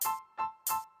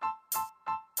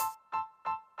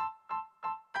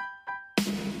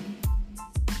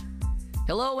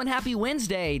Hello and happy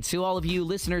Wednesday to all of you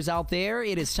listeners out there.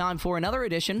 It is time for another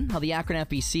edition of the Akron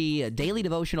FBC Daily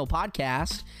Devotional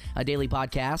Podcast, a daily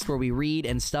podcast where we read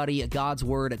and study God's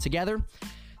Word together.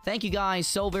 Thank you guys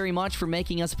so very much for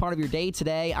making us a part of your day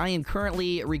today. I am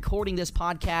currently recording this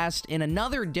podcast in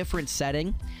another different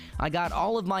setting. I got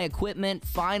all of my equipment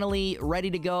finally ready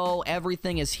to go.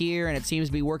 Everything is here and it seems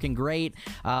to be working great.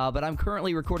 But I'm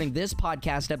currently recording this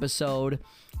podcast episode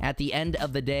at the end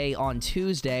of the day on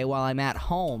Tuesday while I'm at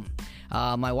home.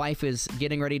 My wife is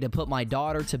getting ready to put my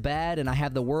daughter to bed, and I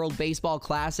have the World Baseball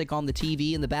Classic on the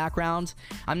TV in the background.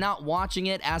 I'm not watching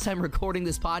it as I'm recording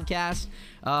this podcast,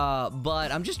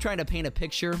 but I'm just trying to paint a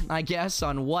picture, I guess,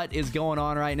 on what is going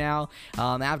on right now.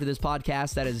 After this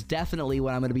podcast, that is definitely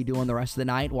what I'm going to be doing the rest of the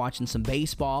night, watching some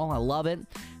baseball. I love it.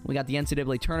 We got the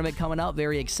NCAA tournament coming up.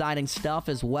 Very exciting stuff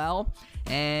as well.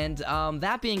 And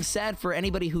that being said, for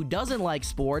anybody who doesn't like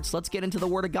sports, let's get into the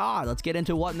Word of God. Let's get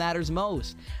into what matters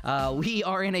most. We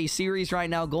are in a series right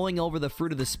now going over the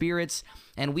fruit of the spirits,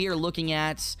 and we are looking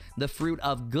at the fruit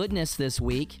of goodness this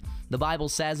week. The Bible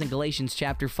says in Galatians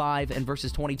chapter 5 and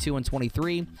verses 22 and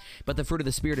 23, but the fruit of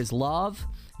the Spirit is love,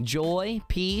 joy,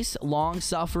 peace,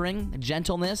 long-suffering,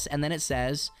 gentleness, and then it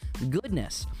says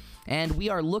goodness. And we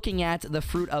are looking at the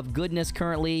fruit of goodness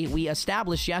currently. We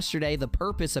established yesterday the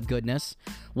purpose of goodness,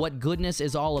 what goodness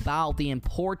is all about, the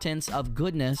importance of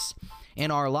goodness in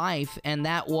our life, and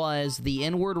that was the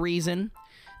inward reason,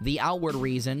 the outward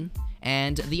reason,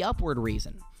 and the upward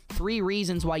reason. 3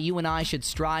 reasons why you and I should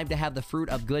strive to have the fruit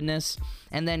of goodness.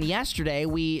 And then yesterday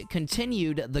we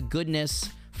continued the goodness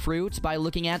fruit by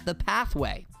looking at the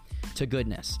pathway to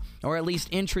goodness, or at least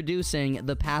introducing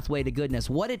the pathway to goodness,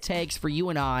 what it takes for you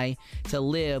and I to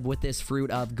live with this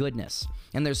fruit of goodness.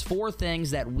 And there's 4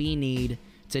 things that we need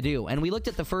to do. And we looked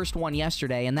at the first one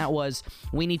yesterday, and that was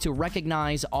we need to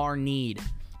recognize our need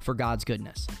for God's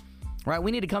goodness. Right?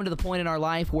 We need to come to the point in our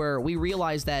life where we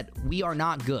realize that we are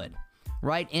not good.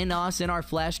 Right? In us, in our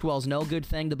flesh, dwells no good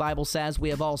thing, the Bible says. We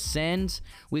have all sinned.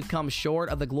 We've come short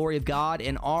of the glory of God,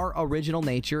 and our original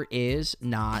nature is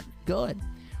not good.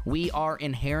 We are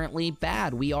inherently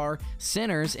bad. We are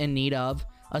sinners in need of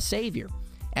a Savior.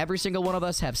 Every single one of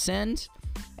us have sinned.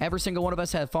 Every single one of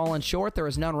us have fallen short. There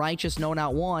is none righteous, no,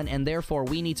 not one, and therefore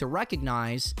we need to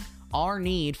recognize our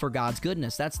need for God's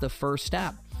goodness. That's the first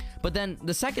step. But then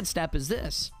the second step is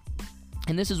this,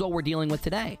 and this is what we're dealing with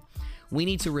today. We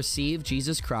need to receive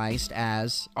Jesus Christ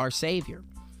as our Savior.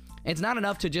 It's not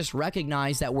enough to just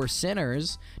recognize that we're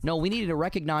sinners. No, we need to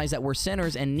recognize that we're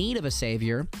sinners in need of a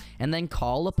Savior and then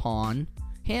call upon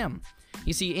Him.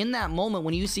 You see, in that moment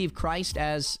when you receive Christ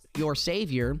as your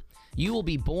Savior, you will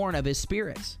be born of His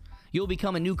Spirit. You'll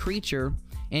become a new creature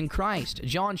in Christ.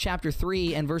 John chapter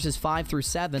 3 and verses 5 through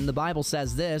 7, the Bible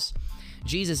says this,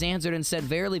 Jesus answered and said,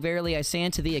 Verily, verily, I say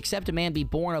unto thee, except a man be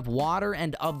born of water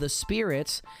and of the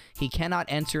Spirit, he cannot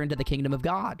enter into the kingdom of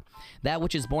God. That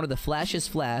which is born of the flesh is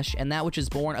flesh, and that which is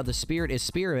born of the Spirit is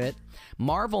spirit.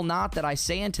 Marvel not that I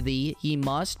say unto thee, ye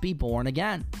must be born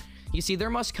again. You see, there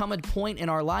must come a point in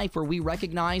our life where we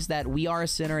recognize that we are a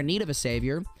sinner in need of a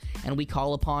Savior, and we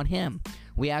call upon Him.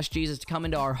 We ask Jesus to come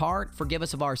into our heart, forgive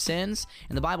us of our sins,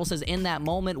 and the Bible says in that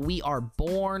moment we are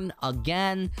born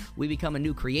again. We become a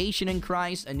new creation in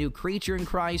Christ, a new creature in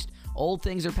Christ. Old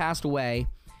things are passed away.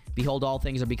 Behold, all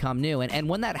things are become new. And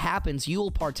when that happens, you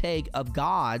will partake of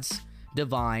God's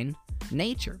divine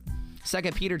nature. 2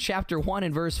 Peter chapter 1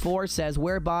 and verse 4 says,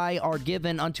 Whereby are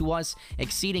given unto us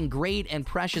exceeding great and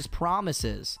precious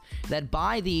promises, that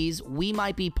by these we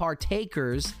might be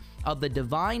partakers of the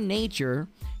divine nature,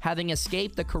 having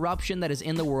escaped the corruption that is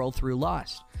in the world through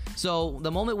lust. So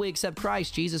the moment we accept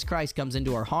Christ, Jesus Christ comes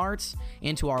into our hearts,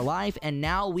 into our life, and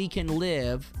now we can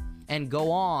live and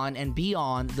go on and be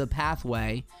on the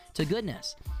pathway to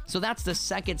goodness. So that's the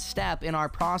second step in our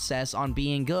process on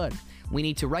being good. We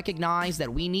need to recognize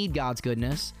that we need God's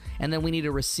goodness, and then we need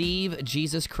to receive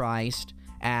Jesus Christ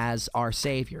as our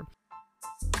Savior.